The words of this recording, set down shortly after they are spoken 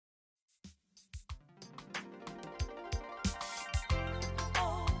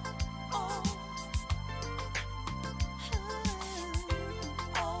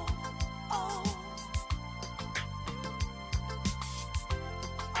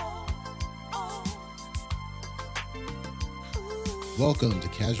Welcome to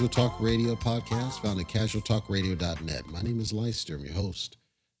Casual Talk Radio podcast found at casualtalkradio.net. My name is Leister, I'm your host.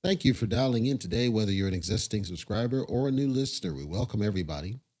 Thank you for dialing in today, whether you're an existing subscriber or a new listener. We welcome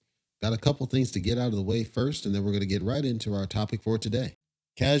everybody. Got a couple things to get out of the way first, and then we're going to get right into our topic for today.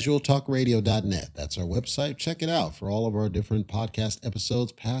 Casualtalkradio.net. That's our website. Check it out for all of our different podcast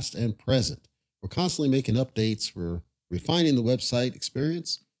episodes, past and present. We're constantly making updates. We're refining the website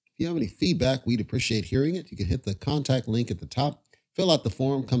experience. If you have any feedback, we'd appreciate hearing it. You can hit the contact link at the top, fill out the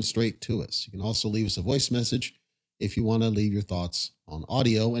form, come straight to us. You can also leave us a voice message if you want to leave your thoughts on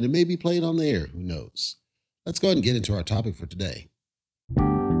audio, and it may be played on the air. Who knows? Let's go ahead and get into our topic for today.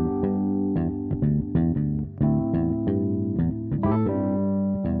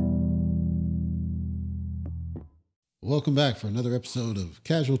 Welcome back for another episode of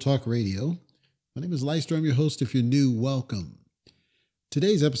Casual Talk Radio. My name is Leister. I'm your host. If you're new, welcome.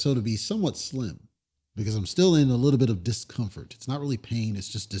 Today's episode will be somewhat slim because I'm still in a little bit of discomfort. It's not really pain. It's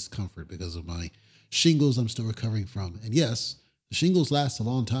just discomfort because of my shingles I'm still recovering from. And yes, the shingles last a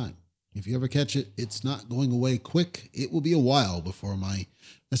long time. If you ever catch it, it's not going away quick. It will be a while before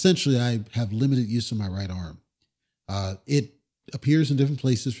essentially I have limited use of my right arm. It appears in different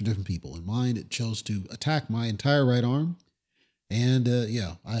places for different people. In mine, it chose to attack my entire right arm. And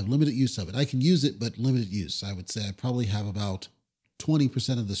I have limited use of it. I can use it, but limited use. I would say I probably have about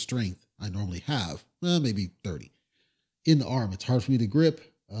 20% of the strength I normally have. Well, maybe 30. In the arm, it's hard for me to grip.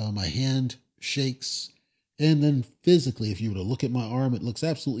 My hand shakes. And then physically, if you were to look at my arm, it looks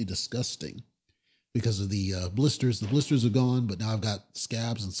absolutely disgusting because of the blisters. The blisters are gone, but now I've got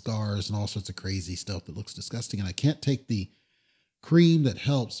scabs and scars and all sorts of crazy stuff that looks disgusting. And I can't take the cream that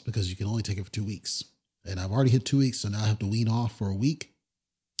helps because you can only take it for 2 weeks. And I've already hit 2 weeks, so now I have to wean off for a week.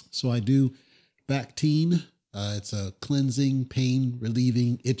 So I do Bactine. It's a cleansing, pain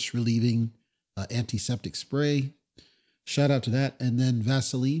relieving, itch relieving antiseptic spray. Shout out to that. And then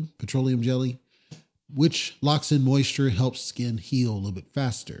Vaseline, petroleum jelly, which locks in moisture, helps skin heal a little bit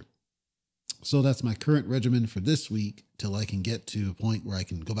faster. So that's my current regimen for this week till I can get to a point where I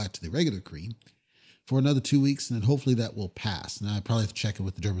can go back to the regular cream for another 2 weeks. And then hopefully that will pass. Now I probably have to check it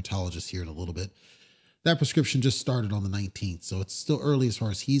with the dermatologist here in a little bit. That prescription just started on the 19th, so it's still early as far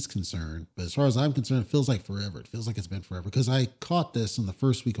as he's concerned. But as far as I'm concerned, it feels like forever. It feels like it's been forever because I caught this in the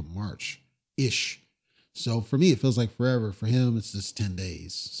first week of March-ish. So for me, it feels like forever. For him, it's just 10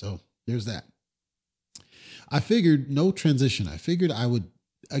 days. So there's that. I figured no transition. I figured I would,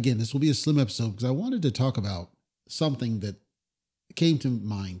 again, this will be a slim episode because I wanted to talk about something that came to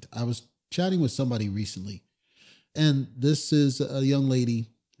mind. I was chatting with somebody recently, and this is a young lady,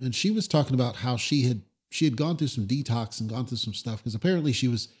 and she was talking about how she had gone through some detox and gone through some stuff because apparently she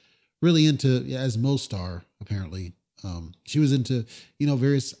was really into, as most are, apparently, she was into,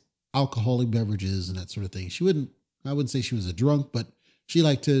 various alcoholic beverages and that sort of thing. I wouldn't say she was a drunk, but she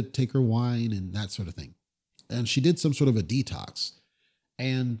liked to take her wine and that sort of thing. And she did some sort of a detox.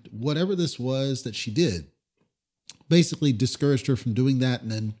 And whatever this was that she did basically discouraged her from doing that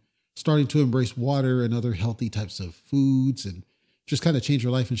and then starting to embrace water and other healthy types of foods and just kind of changed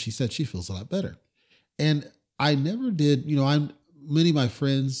her life. And she said she feels a lot better. And I never did, many of my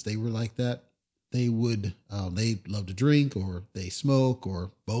friends, they were like that. They would, they love to drink or they smoke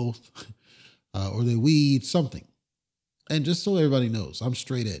or both, or they weed, something. And just so everybody knows, I'm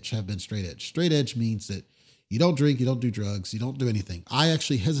straight edge, have been straight edge. Straight edge means that you don't drink, you don't do drugs, you don't do anything. I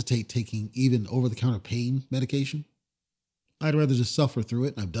actually hesitate taking even over-the-counter pain medication. I'd rather just suffer through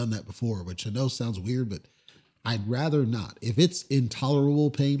it. And I've done that before, which I know sounds weird, but I'd rather not. If it's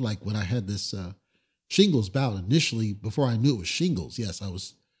intolerable pain, like when I had this shingles bout initially, before I knew it was shingles, yes, I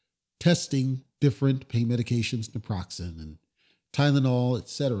was testing different pain medications, naproxen and Tylenol,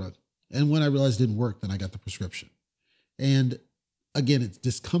 etc. And when I realized it didn't work, then I got the prescription. And again, it's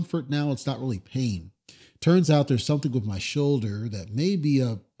discomfort now. It's not really pain. Turns out there's something with my shoulder that may be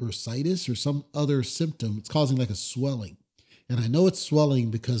a bursitis or some other symptom. It's causing like a swelling. And I know it's swelling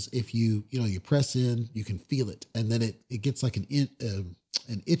because if you press in, you can feel it. And then it gets like an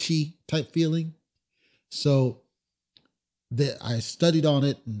itchy type feeling. So I studied on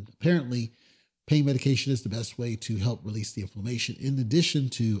it, and apparently pain medication is the best way to help release the inflammation in addition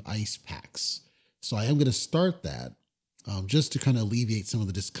to ice packs. So I am going to start that just to kind of alleviate some of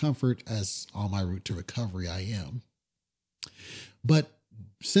the discomfort as on my route to recovery I am. But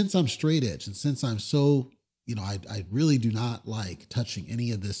since I'm straight edge and since I'm so, I really do not like touching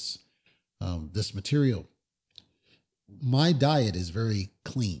any of this, this material. My diet is very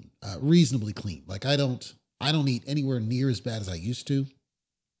clean, reasonably clean. Like I don't eat anywhere near as bad as I used to.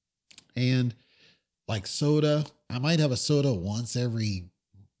 And like soda, I might have a soda once every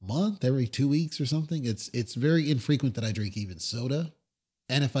month, every 2 weeks or something. It's very infrequent that I drink even soda.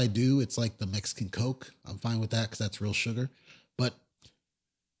 And if I do, it's like the Mexican Coke. I'm fine with that because that's real sugar. But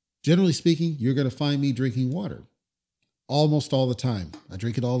generally speaking, you're going to find me drinking water almost all the time. I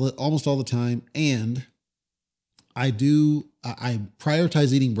drink it almost all the time. And I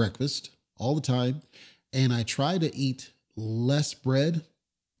prioritize eating breakfast all the time. And I try to eat less bread,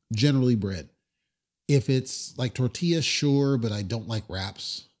 generally bread. If it's like tortillas, sure, but I don't like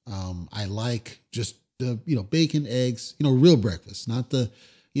wraps. I like just the, bacon, eggs, real breakfast, not the,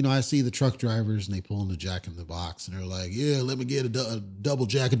 I see the truck drivers and they pull in the Jack in the Box and they're like, yeah, let me get a double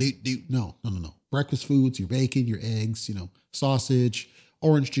Jack. No. Breakfast foods, your bacon, your eggs, sausage,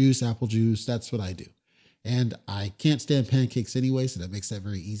 orange juice, apple juice. That's what I do. And I can't stand pancakes anyway, so that makes that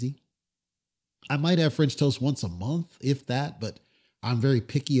very easy. I might have French toast once a month, if that, but I'm very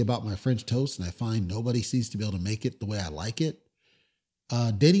picky about my French toast, and I find nobody seems to be able to make it the way I like it.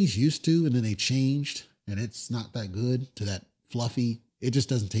 Denny's used to, and then they changed, and it's not that good to that fluffy. It just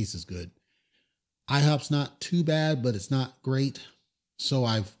doesn't taste as good. IHOP's not too bad, but it's not great. So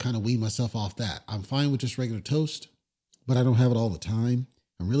I've kind of weaned myself off that. I'm fine with just regular toast, but I don't have it all the time.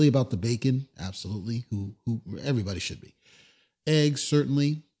 I'm really about the bacon, absolutely, who everybody should be. Eggs,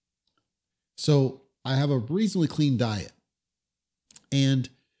 certainly. So I have a reasonably clean diet. And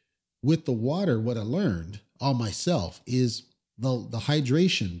with the water, what I learned on myself is the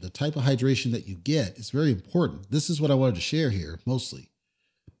hydration, the type of hydration that you get is very important. This is what I wanted to share here mostly.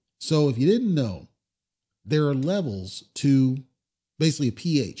 So if you didn't know, there are levels to basically a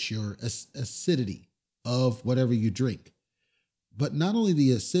pH, your acidity of whatever you drink. But not only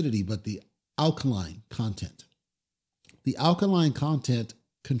the acidity, but the alkaline content. The alkaline content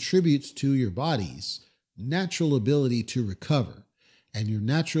contributes to your body's natural ability to recover and your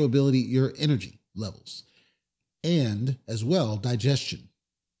natural ability, your energy levels, and as well, digestion,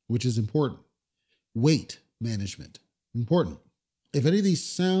 which is important. Weight management, important. If any of these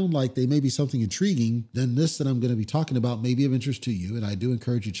sound like they may be something intriguing, then this that I'm going to be talking about may be of interest to you, and I do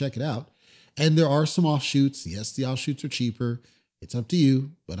encourage you to check it out. And there are some offshoots. Yes, the offshoots are cheaper. It's up to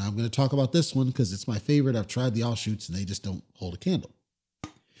you, but I'm going to talk about this one because it's my favorite. I've tried the offshoots and they just don't hold a candle.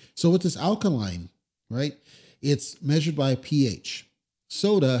 So with this alkaline, right, it's measured by pH.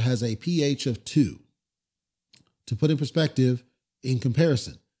 Soda has a pH of 2. To put in perspective, in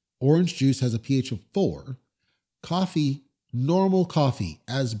comparison, orange juice has a pH of 4. Coffee, normal coffee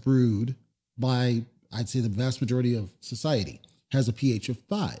as brewed by, I'd say the vast majority of society, has a pH of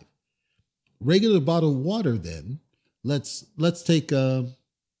 5. Regular bottled water then, let's take, Arrowhead.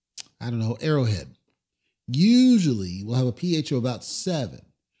 Usually will have a pH of about 7.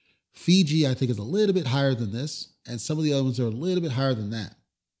 Fiji, I think, is a little bit higher than this, and some of the other ones are a little bit higher than that.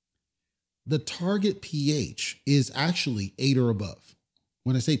 The target pH is actually 8 or above.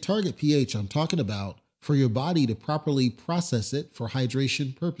 When I say target pH, I'm talking about for your body to properly process it for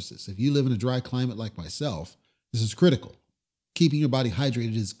hydration purposes. If you live in a dry climate like myself, this is critical. Keeping your body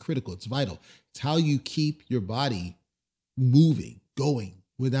hydrated is critical. It's vital. It's how you keep your body moving, going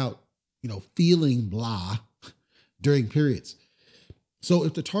without, feeling blah during periods. So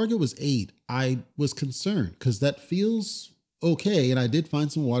if the target was 8, I was concerned because that feels okay. And I did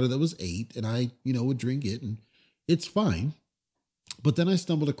find some water that was 8 and I, would drink it and it's fine. But then I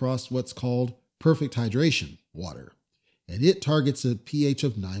stumbled across what's called perfect hydration water and it targets a pH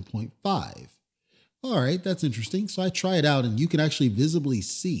of 9.5. All right, that's interesting. So I try it out and you can actually visibly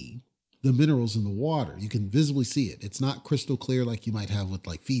see the minerals in the water. You can visibly see it. It's not crystal clear like you might have with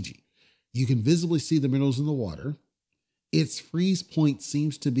like Fiji. You can visibly see the minerals in the water. Its freeze point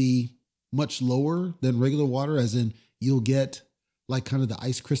seems to be much lower than regular water, as in you'll get like kind of the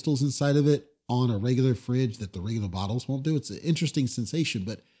ice crystals inside of it on a regular fridge that the regular bottles won't do. It's an interesting sensation,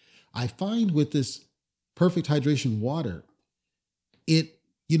 but I find with this perfect hydration water, it,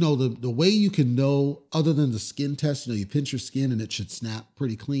 the way you can know other than the skin test, you pinch your skin and it should snap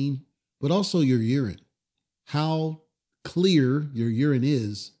pretty clean, but also your urine. How clear your urine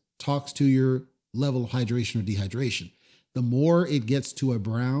is talks to your level of hydration or dehydration. The more it gets to a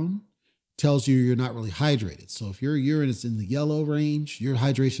brown, tells you you're not really hydrated. So if your urine is in the yellow range, your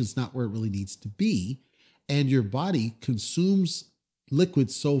hydration is not where it really needs to be. And your body consumes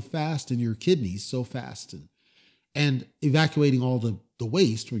liquids so fast and your kidneys so fast and evacuating all the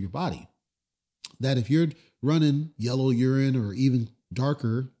waste from your body that if you're running yellow urine or even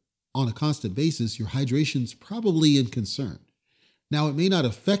darker on a constant basis, your hydration's probably in concern. Now, it may not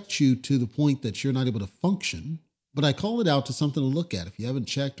affect you to the point that you're not able to function, but I call it out to something to look at. If you haven't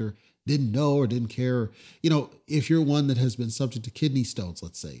checked or didn't know or didn't care, if you're one that has been subject to kidney stones,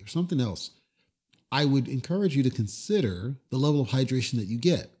 let's say, or something else, I would encourage you to consider the level of hydration that you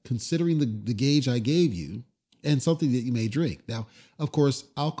get, considering the gauge I gave you and something that you may drink. Now, of course,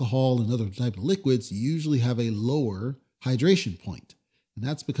 alcohol and other type of liquids usually have a lower hydration point. And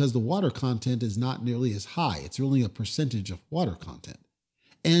that's because the water content is not nearly as high. It's only a percentage of water content.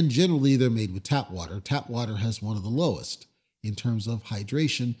 And generally, they're made with tap water. Tap water has one of the lowest in terms of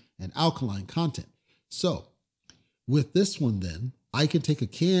hydration and alkaline content. So with this one, then, I can take a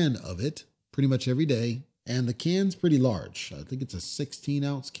can of it pretty much every day. And the can's pretty large. I think it's a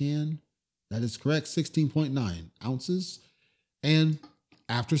 16-ounce can. That is correct, 16.9 ounces. And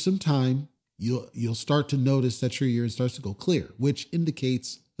after some time, you'll start to notice that your urine starts to go clear, which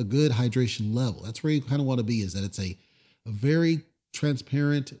indicates a good hydration level. That's where you kind of want to be, is that it's a very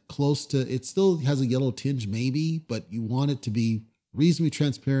transparent, close to, it still has a yellow tinge maybe, but you want it to be reasonably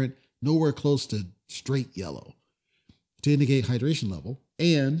transparent, nowhere close to straight yellow, to indicate hydration level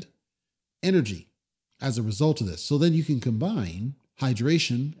and energy as a result of this. So then you can combine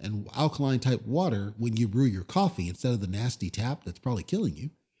hydration and alkaline type water when you brew your coffee instead of the nasty tap that's probably killing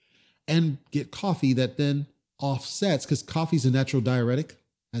you, and get coffee that then offsets, because coffee is a natural diuretic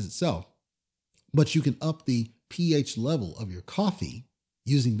as itself, but you can up the pH level of your coffee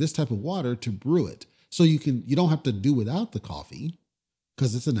using this type of water to brew it. So you don't have to do without the coffee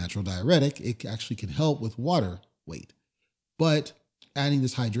because it's a natural diuretic. It actually can help with water weight, but adding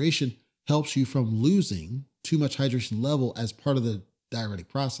this hydration helps you from losing too much hydration level as part of the diuretic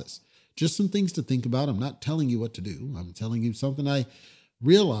process. Just some things to think about. I'm not telling you what to do. I'm telling you something I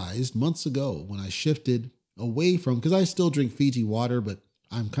realized months ago when I shifted away from, because I still drink Fiji water, but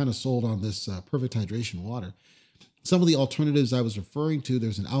I'm kind of sold on this perfect hydration water. Some of the alternatives I was referring to,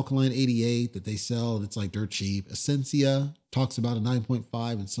 there's an alkaline 88 that they sell that's like dirt cheap. Essentia talks about a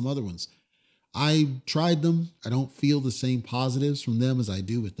 9.5 and some other ones. I tried them. I don't feel the same positives from them as I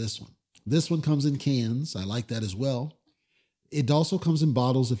do with this one. This one comes in cans. I like that as well. It also comes in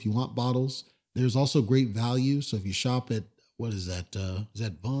bottles if you want bottles. There's also great value. So if you shop at, what is that? Is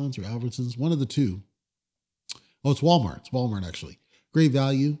that Vons or Albertsons? One of the two. Oh, it's Walmart. It's Walmart, actually. Great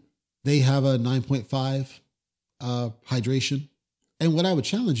value. They have a 9.5 hydration. And what I would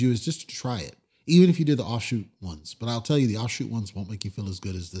challenge you is just to try it, even if you did the offshoot ones. But I'll tell you, the offshoot ones won't make you feel as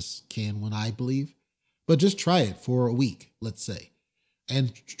good as this can one, I believe. But just try it for a week, let's say,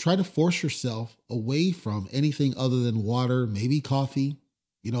 and try to force yourself away from anything other than water, maybe coffee.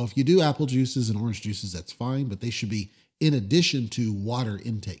 You know, if you do apple juices and orange juices, that's fine, but they should be in addition to water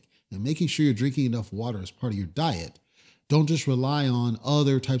intake. And making sure you're drinking enough water as part of your diet. Don't just rely on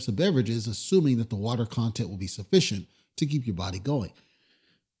other types of beverages, assuming that the water content will be sufficient to keep your body going.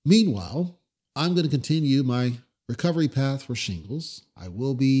 Meanwhile, I'm going to continue my recovery path for shingles. I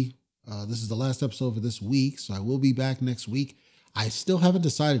will be, this is the last episode for this week, so I will be back next week. I still haven't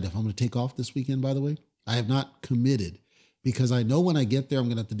decided if I'm going to take off this weekend, by the way. I have not committed because I know when I get there, I'm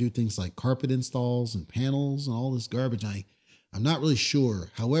going to have to do things like carpet installs and panels and all this garbage. I'm not really sure.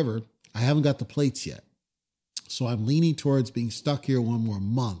 However, I haven't got the plates yet. So I'm leaning towards being stuck here one more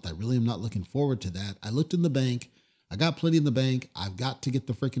month. I really am not looking forward to that. I looked in the bank. I got plenty in the bank. I've got to get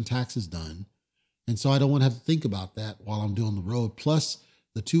the freaking taxes done. And so I don't want to have to think about that while I'm doing the road. Plus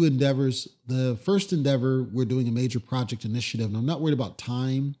the two endeavors, the first endeavor, we're doing a major project initiative and I'm not worried about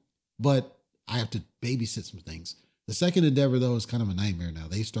time, but I have to babysit some things. The second endeavor though is kind of a nightmare now.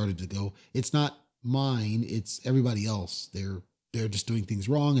 They started to go, it's not mine, it's everybody else. They're just doing things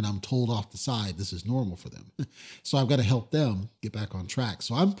wrong and I'm told off the side this is normal for them. So I've got to help them get back on track.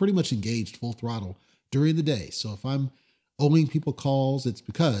 So I'm pretty much engaged full throttle during the day. So if I'm owing people calls, it's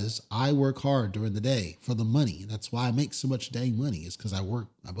because I work hard during the day for the money. And that's why I make so much dang money, is because I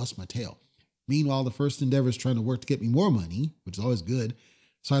bust my tail. Meanwhile, the first endeavor is trying to work to get me more money, which is always good.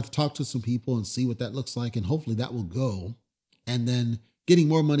 So I have to talk to some people and see what that looks like. And hopefully that will go. And then getting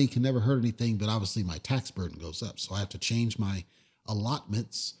more money can never hurt anything, but obviously my tax burden goes up. So I have to change my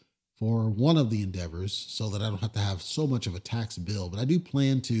allotments for one of the endeavors so that I don't have to have so much of a tax bill. But I do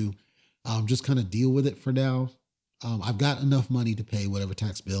plan to just kind of deal with it for now. I've got enough money to pay whatever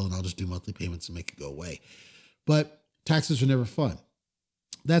tax bill and I'll just do monthly payments and make it go away. But taxes are never fun.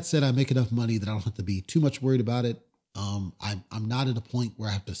 That said, I make enough money that I don't have to be too much worried about it. I'm not at a point where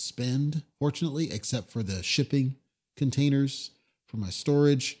I have to spend, fortunately, except for the shipping containers for my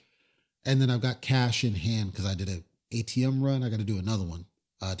storage. And then I've got cash in hand because I did a ATM run. I got to do another one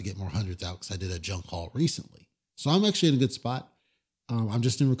to get more hundreds out because I did a junk haul recently. So I'm actually in a good spot. I'm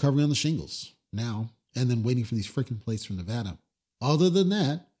just in recovery on the shingles now and then waiting for these freaking plates from Nevada. Other than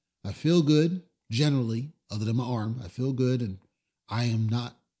that, I feel good generally, other than my arm. I feel good and I am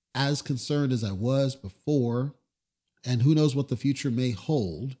not as concerned as I was before. And who knows what the future may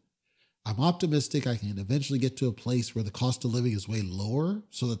hold. I'm optimistic I can eventually get to a place where the cost of living is way lower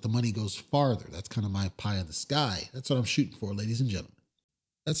so that the money goes farther. That's kind of my pie in the sky. That's what I'm shooting for, ladies and gentlemen.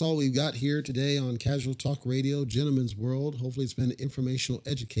 That's all we've got here today on Casual Talk Radio, Gentleman's World. Hopefully it's been informational,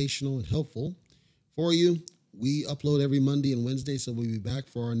 educational, and helpful for you. We upload every Monday and Wednesday, so we'll be back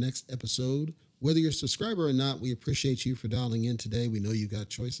for our next episode. Whether you're a subscriber or not, we appreciate you for dialing in today. We know you've got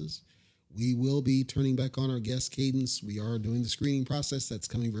choices. We will be turning back on our guest cadence. We are doing the screening process. That's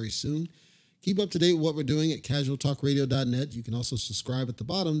coming very soon. Keep up to date with what we're doing at casualtalkradio.net. You can also subscribe at the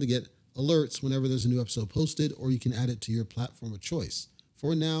bottom to get alerts whenever there's a new episode posted, or you can add it to your platform of choice.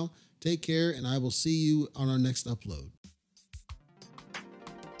 For now, take care, and I will see you on our next upload.